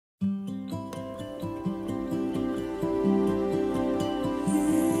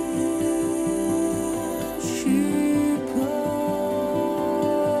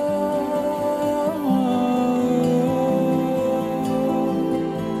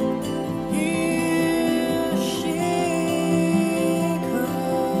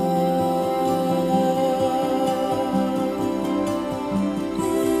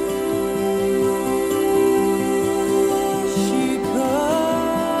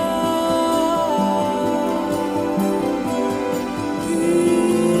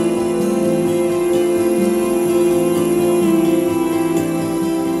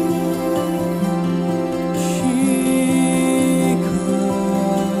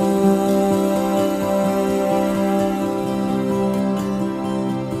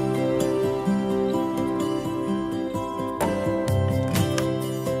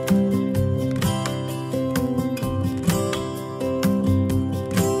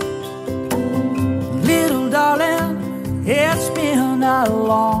It's been a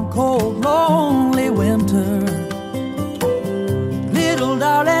long, cold, lonely winter. Little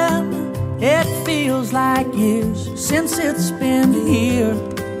darling, it feels like years since it's been here.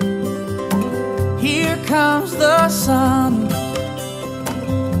 Here comes the sun,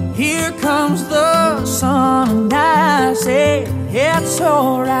 here comes the sun, and I say it's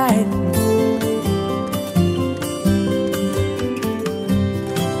alright.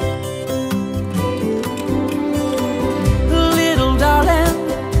 Little darling,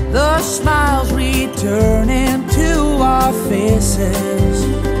 the smiles returning to our faces.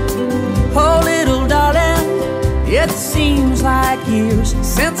 Oh, little darling, it seems like years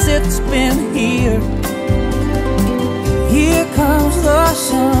since it's been here. Here comes the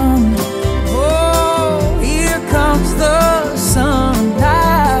sun, oh, here comes the sun.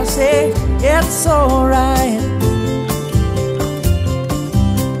 I say it's alright.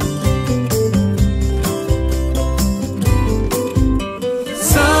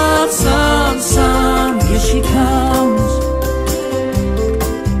 Sun, sun, sun, here she comes.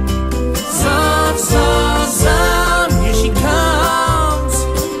 Sun, sun, sun, here she comes.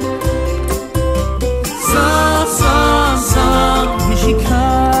 Sun, sun, sun, here she comes.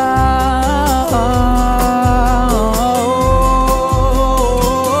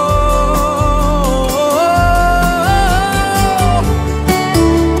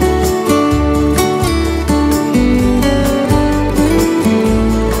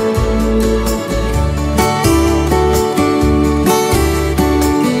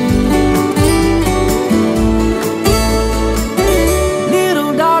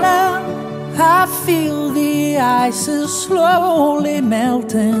 I feel the ice is slowly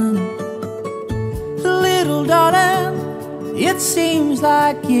melting. Little darling, it seems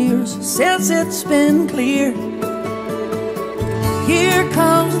like years since it's been clear. Here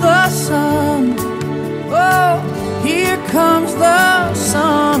comes the sun, oh, here comes the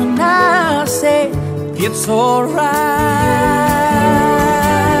sun, and I say it's alright.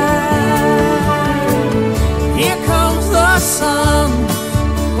 Here comes the sun,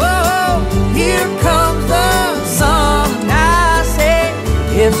 here comes the sun, and I say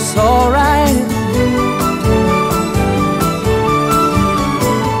it's alright.